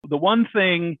the one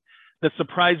thing that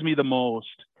surprised me the most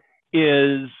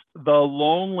is the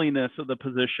loneliness of the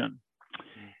position.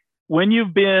 When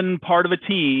you've been part of a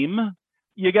team,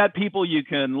 you got people you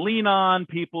can lean on,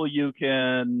 people you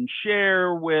can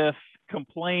share with,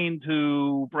 complain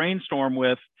to, brainstorm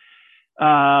with.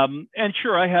 And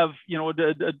sure, I have,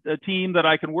 a team that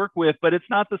I can work with, but it's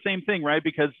not the same thing, right?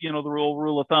 Because, the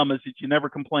rule of thumb is that you never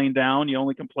complain down, you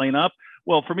only complain up.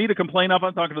 Well, for me to complain up,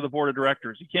 I'm talking to the board of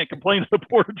directors. You can't complain to the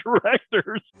board of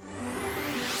directors.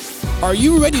 Are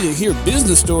you ready to hear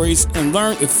business stories and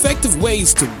learn effective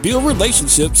ways to build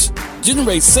relationships,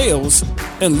 generate sales,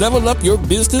 and level up your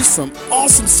business from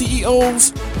awesome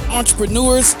CEOs,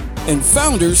 entrepreneurs, and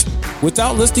founders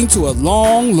without listening to a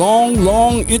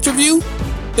long interview?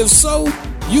 If so,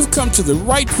 you've come to the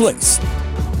right place.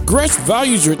 Gresh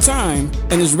values your time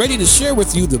and is ready to share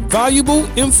with you the valuable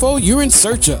info you're in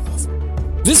search of.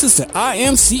 This is the I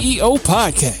Am CEO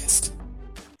podcast.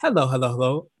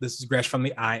 Hello. This is Gresh from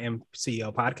the I Am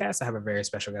CEO podcast. I have a very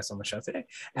special guest on the show today.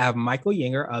 I have Michael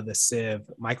Yinger of the Civ.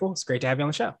 Michael, it's great to have you on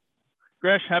the show.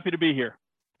 Gresh, happy to be here.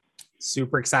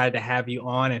 Super excited to have you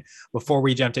on. And before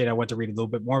we jump in, I want to read a little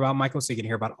bit more about Michael so you can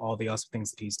hear about all the awesome things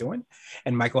that he's doing.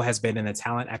 And Michael has been in the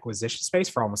talent acquisition space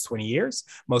for almost 20 years,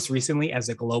 most recently as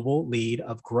a global lead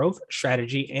of growth,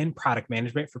 strategy, and product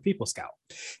management for PeopleScout.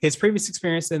 His previous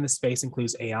experience in the space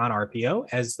includes Aon RPO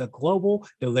as the global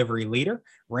delivery leader,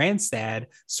 Randstad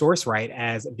SourceRight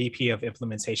as VP of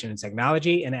Implementation and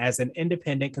Technology, and as an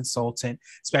independent consultant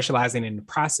specializing in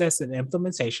process and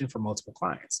implementation for multiple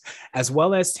clients, as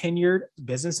well as tenured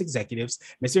business executives.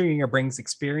 Mr. Yinger brings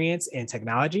experience in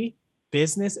technology,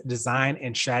 business design,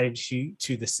 and strategy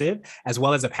to the Civ, as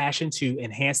well as a passion to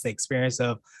enhance the experience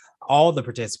of all the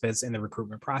participants in the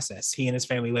recruitment process. He and his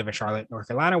family live in Charlotte, North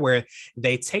Carolina, where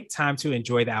they take time to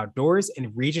enjoy the outdoors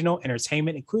and regional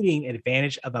entertainment, including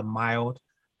advantage of a mild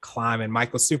climate.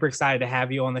 Michael, super excited to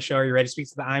have you on the show. Are you ready to speak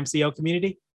to the IMCO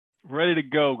community? Ready to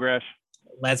go, Gresh.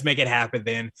 Let's make it happen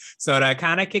then. So to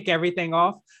kind of kick everything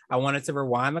off, I wanted to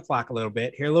rewind the clock a little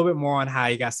bit, hear a little bit more on how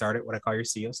you got started, what I call your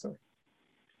CEO story.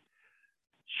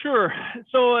 Sure.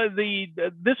 So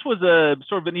this was a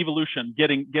sort of an evolution,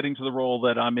 getting to the role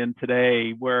that I'm in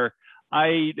today, where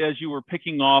as you were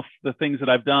picking off the things that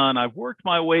I've done, I've worked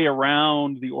my way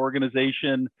around the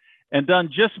organization and done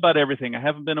just about everything. I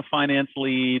haven't been a finance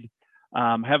lead,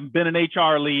 haven't been an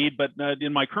HR lead, but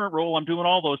in my current role, I'm doing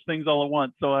all those things all at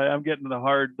once. So I'm getting the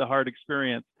hard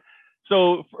experience.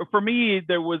 So for me,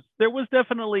 there was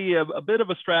definitely a bit of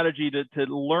a strategy to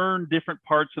learn different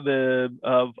parts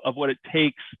of what it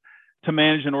takes to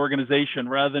manage an organization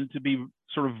rather than to be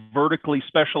sort of vertically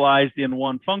specialized in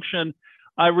one function.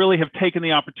 I really have taken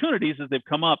the opportunities as they've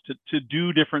come up to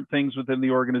do different things within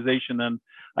the organization. And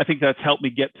I think that's helped me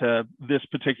get to this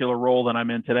particular role that I'm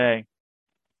in today.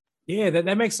 Yeah,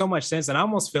 that makes so much sense. And I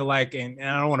almost feel like, and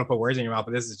I don't want to put words in your mouth,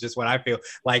 but this is just what I feel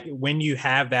like when you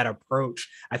have that approach,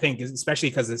 I think, especially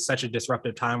because it's such a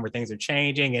disruptive time where things are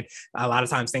changing and a lot of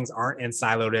times things aren't in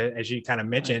siloed, as you kind of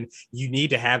mentioned, you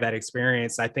need to have that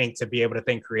experience, I think, to be able to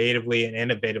think creatively and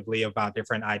innovatively about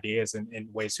different ideas and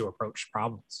ways to approach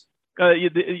problems.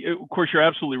 Of course, you're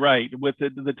absolutely right. With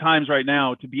the times right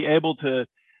now, to be able to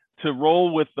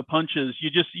roll with the punches, you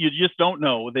just don't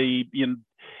know.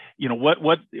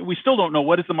 What we still don't know.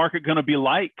 What is the market going to be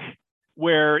like?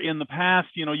 Where in the past,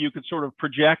 you could sort of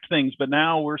project things, but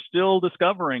now we're still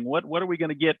discovering what are we going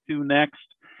to get to next,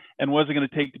 and what is it going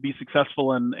to take to be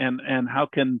successful, and how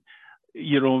can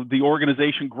the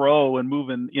organization grow and move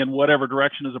in whatever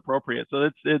direction is appropriate. So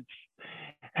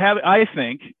I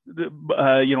think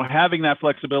having that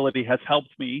flexibility has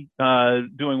helped me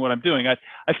doing what I'm doing. I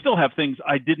still have things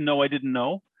I didn't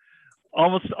know.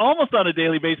 Almost on a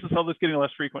daily basis, although it's getting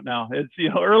less frequent now. It's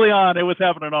early on it was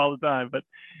happening all the time, but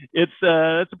it's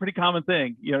a pretty common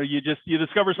thing. You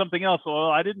discover something else. Well,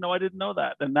 I didn't know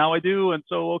that, and now I do. And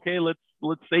so okay,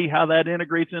 let's see how that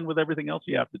integrates in with everything else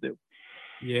you have to do.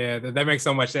 Yeah, that makes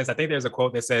so much sense. I think there's a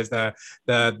quote that says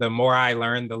the more I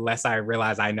learn, the less I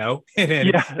realize I know. And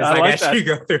then it's like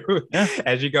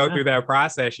as you go through that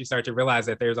process, you start to realize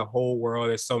that there's a whole world.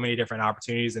 There's so many different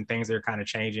opportunities and things that are kind of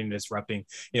changing, disrupting,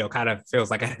 kind of feels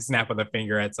like a snap of the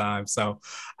finger at times. So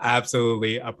I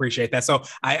absolutely appreciate that. So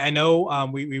I know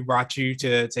we brought you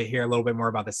to hear a little bit more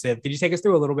about the Civ. Could you take us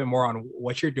through a little bit more on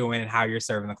what you're doing and how you're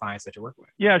serving the clients that you work with?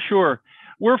 Yeah, sure.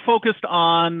 We're focused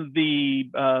on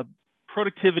the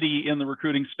productivity in the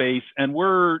recruiting space, and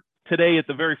we're today at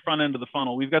the very front end of the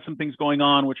funnel. We've got some things going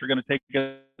on which are going to take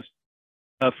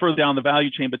us further down the value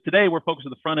chain, but today we're focused on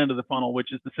the front end of the funnel,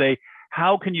 which is to say,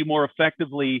 how can you more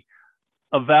effectively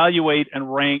evaluate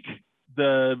and rank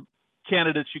the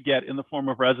candidates you get in the form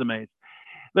of resumes?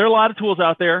 There are a lot of tools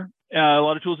out there. A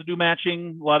lot of tools that do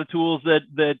matching, a lot of tools that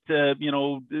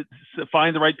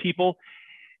find the right people.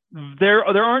 There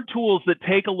aren't tools that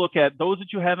take a look at those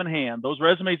that you have in hand, those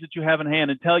resumes that you have in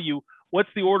hand, and tell you what's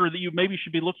the order that you maybe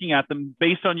should be looking at them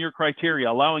based on your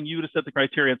criteria, allowing you to set the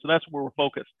criteria. And so that's where we're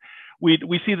focused.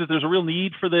 We see that there's a real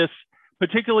need for this,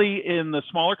 particularly in the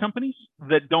smaller companies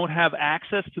that don't have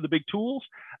access to the big tools.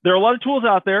 There are a lot of tools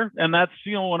out there, and that's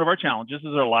one of our challenges. Is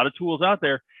there are a lot of tools out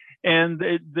there, and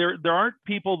there aren't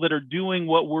people that are doing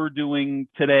what we're doing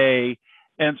today.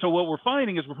 And so what we're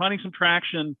finding is we're finding some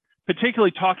traction,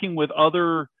 particularly talking with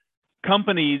other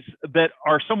companies that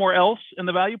are somewhere else in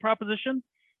the value proposition,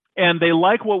 and they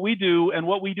like what we do, and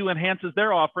what we do enhances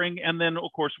their offering. And then,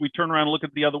 of course, we turn around and look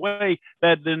at the other way,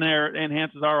 that then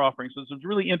enhances our offering. So it's a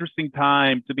really interesting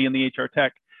time to be in the HR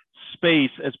tech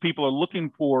space as people are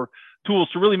looking for tools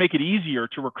to really make it easier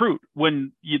to recruit.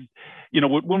 When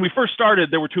when we first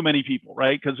started, there were too many people,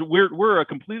 right? Because we're a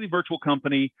completely virtual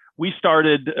company. We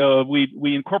started,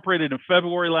 we incorporated in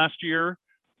February last year.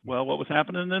 Well, what was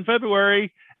happening in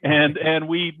February? And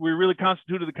we really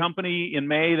constituted the company in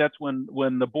May. That's when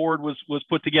the board was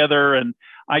put together, and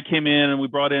I came in and we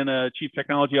brought in a chief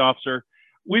technology officer.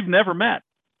 We've never met.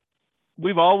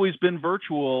 We've always been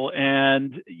virtual,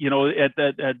 and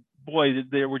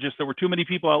there were too many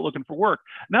people out looking for work.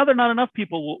 Now there are not enough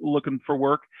people looking for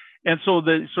work. And so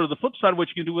the flip side of what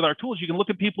you can do with our tools, you can look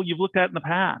at people you've looked at in the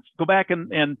past, go back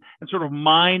and sort of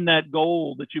mine that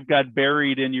gold that you've got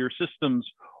buried in your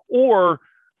systems, or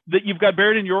that you've got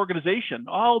buried in your organization.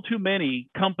 All too many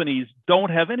companies don't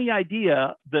have any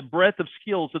idea the breadth of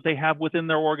skills that they have within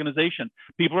their organization.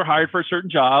 People are hired for a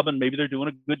certain job, and maybe they're doing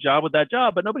a good job with that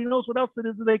job, but nobody knows what else it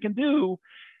is that they can do.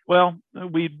 Well,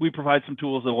 we provide some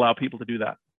tools that allow people to do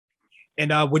that.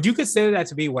 And would you consider that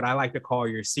to be what I like to call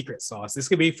your secret sauce? This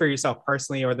could be for yourself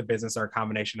personally or the business, or a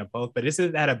combination of both. But is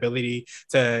it that ability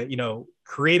to,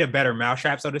 create a better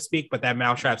mousetrap, so to speak? But that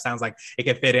mousetrap sounds like it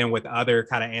can fit in with other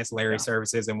kind of ancillary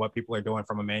services and what people are doing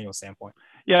from a manual standpoint.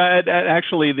 Yeah,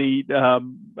 actually,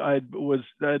 I'm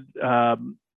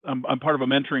part of a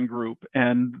mentoring group,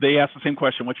 and they ask the same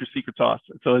question: "What's your secret sauce?"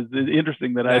 So it's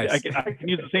interesting that nice. I can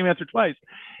use the same answer twice.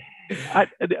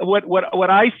 What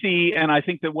I see, and I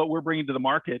think that what we're bringing to the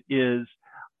market is,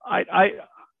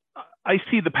 I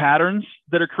see the patterns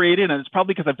that are created, and it's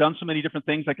probably because I've done so many different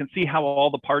things. I can see how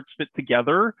all the parts fit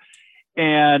together,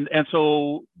 and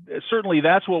so certainly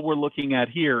that's what we're looking at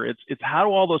here. It's how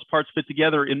do all those parts fit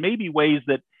together in maybe ways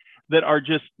that are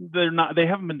just they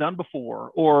haven't been done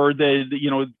before, or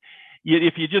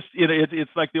if you just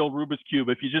it's like the old Rubik's Cube.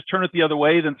 If you just turn it the other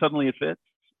way, then suddenly it fits.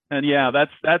 And yeah,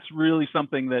 that's really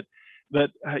something that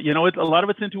it's a lot of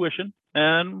it's intuition,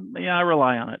 and I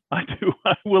rely on it. I do.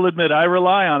 I will admit I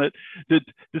rely on it to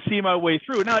see my way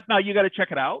through. Now you got to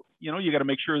check it out. You got to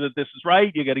make sure that this is right.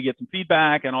 You got to get some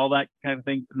feedback and all that kind of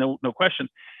thing. No question.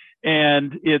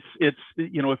 And it's if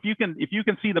you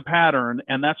can see the pattern,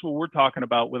 and that's what we're talking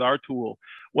about with our tool.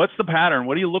 What's the pattern?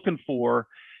 What are you looking for?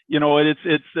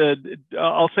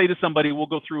 I'll say to somebody, we'll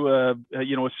go through a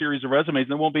series of resumes,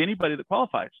 and there won't be anybody that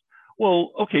qualifies.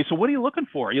 Well, okay, so what are you looking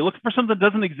for? Are you looking for something that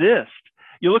doesn't exist?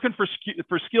 You're looking for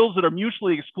skills that are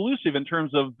mutually exclusive in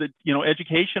terms of the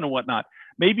education and whatnot.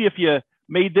 Maybe if you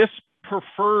made this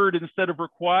preferred instead of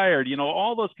required,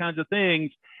 all those kinds of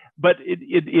things. But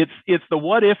it's the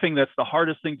what ifing that's the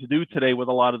hardest thing to do today with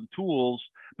a lot of the tools,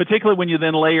 particularly when you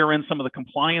then layer in some of the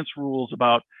compliance rules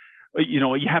about,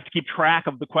 you have to keep track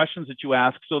of the questions that you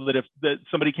ask, so that if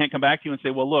somebody can't come back to you and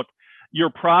say, well, look, your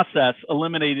process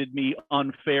eliminated me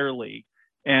unfairly.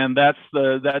 And that's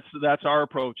our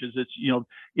approach. Is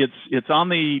it's on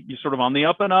the sort of on the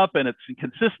up and up, and it's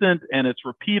consistent, and it's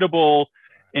repeatable,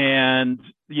 and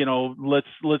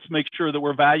let's make sure that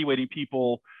we're evaluating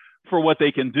people for what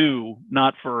they can do,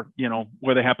 not for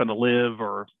where they happen to live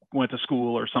or went to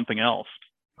school or something else.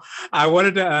 I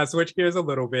wanted to switch gears a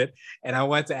little bit, and I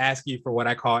want to ask you for what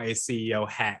I call a CEO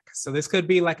hack. So this could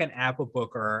be like an app, a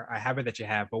book, or a habit that you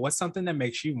have, but what's something that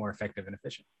makes you more effective and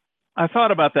efficient? I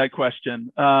thought about that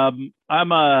question. I'm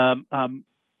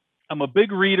a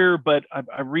big reader, but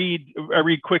I read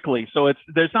quickly. So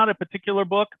there's not a particular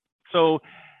book. So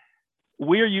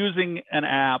we're using an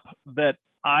app that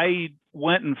I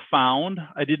went and found.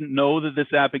 I didn't know that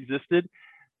this app existed.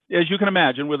 As you can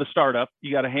imagine, with a startup,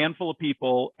 you got a handful of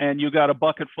people, and you got a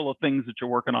bucket full of things that you're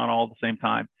working on all at the same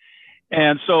time.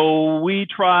 And so we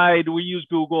used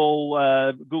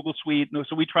Google Suite.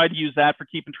 So we tried to use that for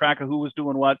keeping track of who was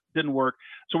doing what. Didn't work.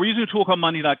 So we're using a tool called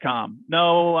Monday.com.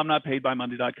 No, I'm not paid by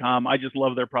Monday.com. I just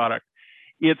love their product.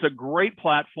 It's a great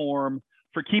platform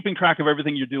for keeping track of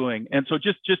everything you're doing. And so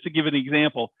just to give an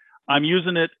example, I'm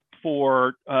using it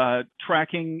for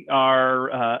tracking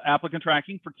our applicant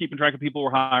tracking, for keeping track of people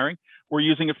we're hiring. We're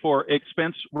using it for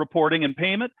expense reporting and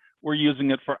payment. We're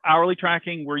using it for hourly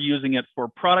tracking. We're using it for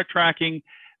product tracking.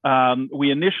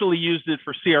 We initially used it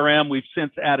for CRM. We've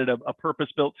since added a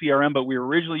purpose-built CRM, but we were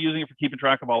originally using it for keeping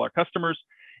track of all our customers.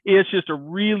 It's just a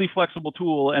really flexible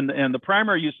tool. And the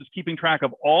primary use is keeping track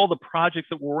of all the projects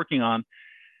that we're working on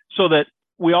so that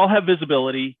we all have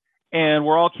visibility and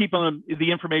we're all keeping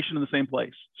the information in the same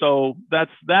place. So that's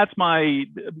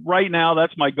right now,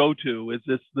 that's my go-to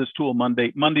is this tool,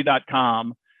 Monday.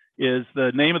 Monday.com is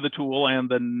the name of the tool and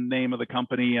the name of the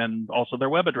company and also their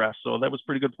web address. So that was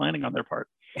pretty good planning on their part.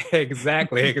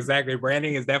 Exactly.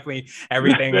 Branding is definitely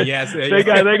everything. Yes. they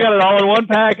got it all in one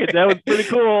package. That was pretty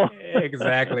cool.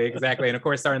 Exactly. And of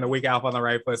course, starting the week off on the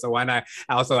right foot. So why not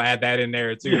also add that in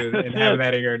there too and having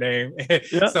that in your name?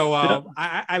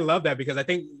 I love that because I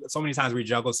think so many times we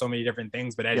juggle so many different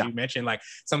things, but as you mentioned, like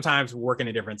sometimes we're working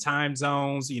in different time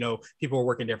zones, people are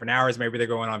working different hours. Maybe they're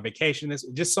going on vacation.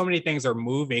 Just so many things are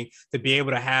moving to be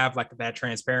able to have like that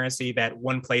transparency, that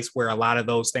one place where a lot of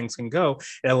those things can go.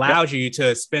 It allows you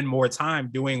to spend more time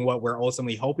doing what we're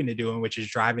ultimately hoping to do, which is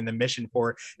driving the mission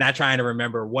forward, not trying to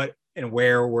remember what and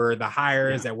where were the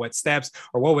hires at what steps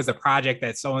or what was the project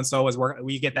that so-and-so was working.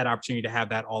 We get that opportunity to have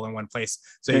that all in one place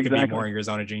so you can be more in your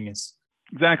zone of genius.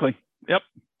 Exactly. Yep.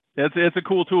 It's a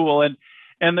cool tool.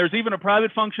 And there's even a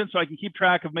private function so I can keep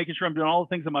track of making sure I'm doing all the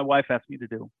things that my wife asked me to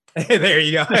do. There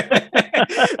you go.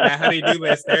 That honey-do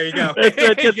list. There you go. Hey,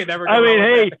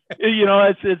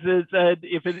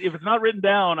 if it's not written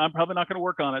down, I'm probably not going to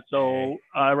work on it. So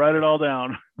I write it all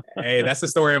down. Hey, that's the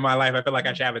story of my life. I feel like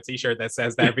I should have a T-shirt that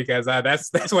says that because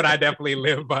that's what I definitely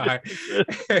live by.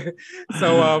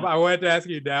 So I wanted to ask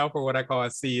you now for what I call a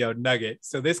CEO nugget.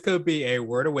 So this could be a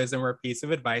word of wisdom or a piece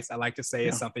of advice. I like to say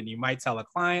is something you might tell a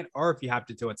client, or if you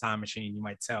hopped into a time machine, you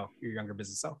might tell your younger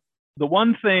business self. The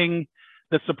one thing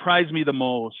that surprised me the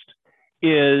most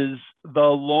is the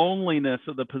loneliness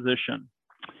of the position.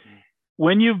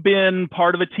 When you've been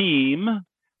part of a team,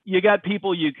 you got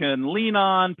people you can lean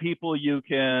on, people you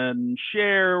can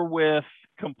share with,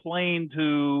 complain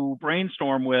to,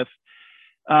 brainstorm with.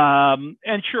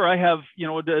 And sure, I have,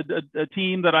 a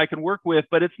team that I can work with,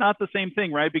 but it's not the same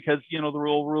thing, right? Because, the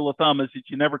rule of thumb is that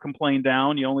you never complain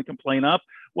down, you only complain up.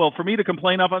 Well, for me to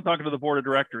complain up, I'm talking to the board of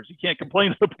directors. You can't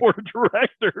complain to the board of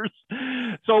directors.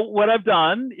 So what I've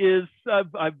done is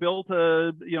I've built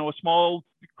a small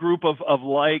group of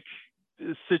like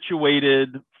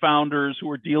situated founders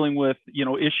who are dealing with,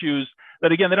 issues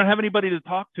that, again, they don't have anybody to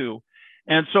talk to.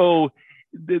 And so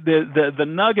the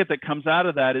nugget that comes out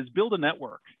of that is build a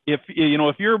network. If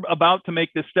you're about to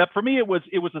make this step, for me, it was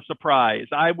a surprise.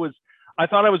 I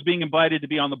thought I was being invited to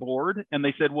be on the board, and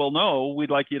they said, well, no,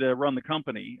 we'd like you to run the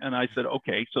company. And I said,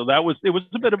 okay. So it was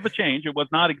a bit of a change. It was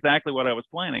not exactly what I was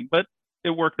planning, but it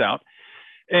worked out.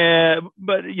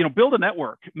 But build a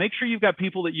network. Make sure you've got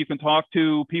people that you can talk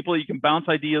to, people that you can bounce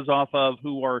ideas off of,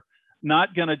 who are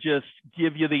not going to just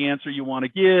give you the answer you want to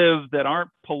give, that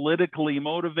aren't politically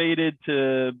motivated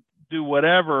to do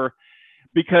whatever.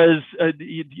 Because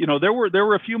there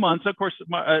were a few months, of course,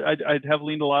 I'd have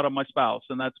leaned a lot on my spouse,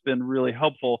 and that's been really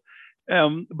helpful.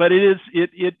 But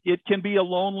it can be a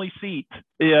lonely seat,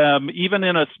 even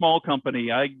in a small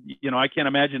company. I can't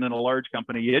imagine in a large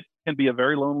company. It can be a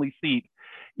very lonely seat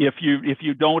if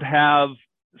you don't have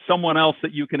someone else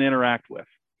that you can interact with.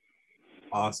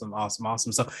 Awesome.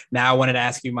 So now I wanted to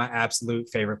ask you my absolute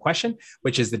favorite question,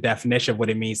 which is the definition of what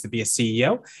it means to be a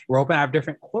CEO. We're hoping to have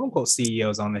different quote unquote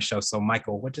CEOs on the show. So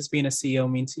Michael, what does being a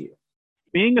CEO mean to you?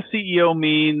 Being a CEO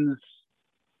means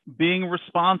being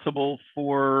responsible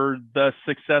for the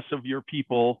success of your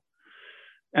people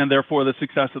and therefore the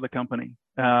success of the company.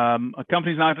 A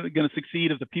company's not going to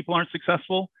succeed if the people aren't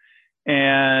successful.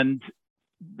 And,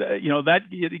 that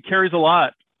it carries a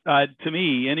lot to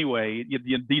me anyway.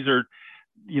 These are,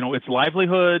 it's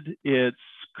livelihood, it's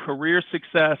career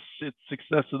success, it's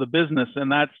success of the business.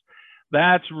 And that's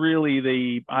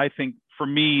really I think for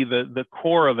me, the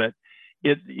core of it,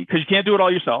 because you can't do it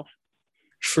all yourself.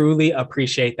 Truly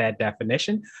appreciate that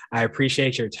definition. I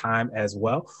appreciate your time as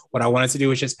well. What I wanted to do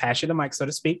is just pass you the mic, so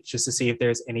to speak, just to see if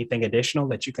there's anything additional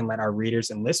that you can let our readers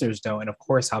and listeners know. And of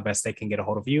course, how best they can get a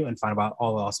hold of you and find out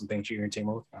all the awesome things you and your team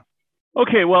are working on.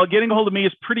 Okay, well, getting a hold of me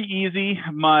is pretty easy.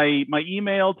 My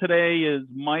email today is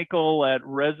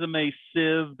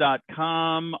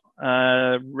michael@resumeciv.com.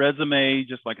 Resume,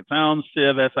 just like it sounds,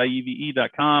 Civ,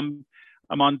 SIEVE.com.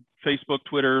 I'm on Facebook,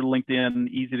 Twitter, LinkedIn,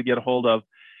 easy to get a hold of.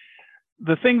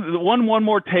 The one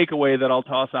more takeaway that I'll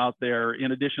toss out there,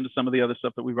 in addition to some of the other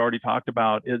stuff that we've already talked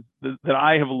about, is that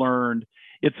I have learned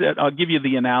I'll give you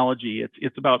the analogy.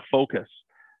 It's about focus.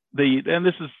 And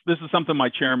this is something my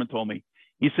chairman told me.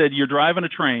 He said, you're driving a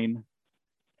train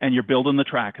and you're building the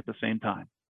track at the same time.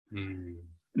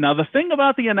 Now, the thing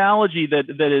about the analogy that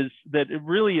it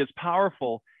really is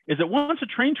powerful is that once a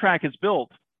train track is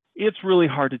built, it's really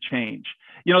hard to change.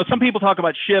 You know, some people talk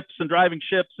about ships and driving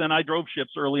ships, and I drove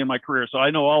ships early in my career, so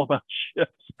I know all about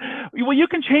ships. Well, you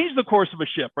can change the course of a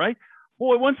ship, right?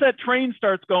 Boy, once that train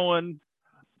starts going,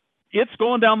 it's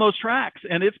going down those tracks,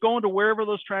 and it's going to wherever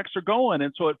those tracks are going.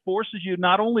 And so it forces you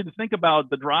not only to think about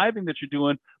the driving that you're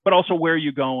doing, but also where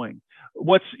you're going.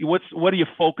 What are you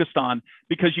focused on?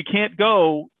 Because you can't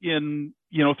go in,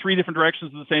 you know, 3 different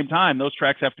directions at the same time. Those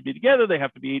tracks have to be together. They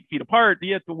have to be 8 feet apart.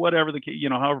 You have to, whatever the, you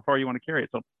know, however far you want to carry it.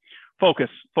 So focus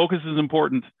is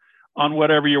important on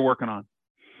whatever you're working on.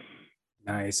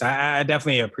 Nice. I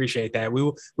definitely appreciate that. We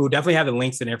will definitely have the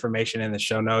links and information in the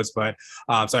show notes, but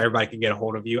so everybody can get a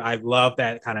hold of you. I love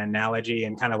that kind of analogy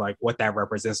and kind of like what that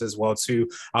represents as well too.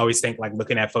 I always think like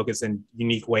looking at focus in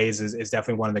unique ways is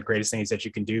definitely one of the greatest things that you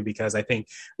can do, because I think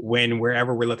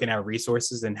wherever we're looking at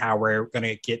resources and how we're going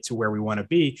to get to where we want to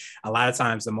be, a lot of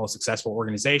times the most successful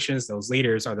organizations, those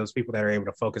leaders, are those people that are able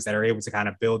to focus, that are able to kind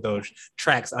of build those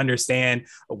tracks, understand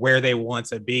where they want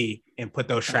to be, and put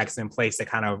those tracks in place to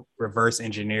kind of reverse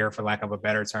engineer, for lack of a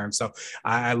better term. So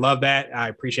I love that. I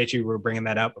appreciate you for bringing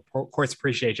that up. Of course,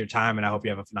 appreciate your time, and I hope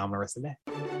you have a phenomenal rest of the day.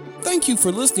 Thank you for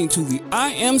listening to the I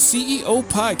Am CEO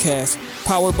podcast,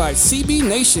 powered by CB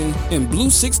Nation and Blue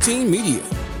 16 Media.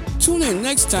 Tune in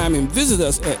next time and visit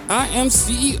us at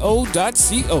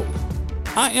imceo.co.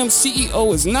 I Am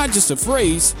CEO is not just a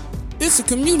phrase, it's a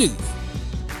community.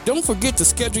 Don't forget to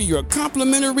schedule your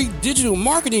complimentary digital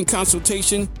marketing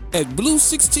consultation at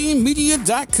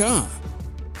blue16media.com.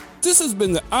 This has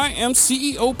been the I Am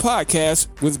CEO podcast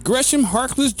with Gresham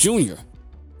Harkless Jr.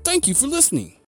 Thank you for listening.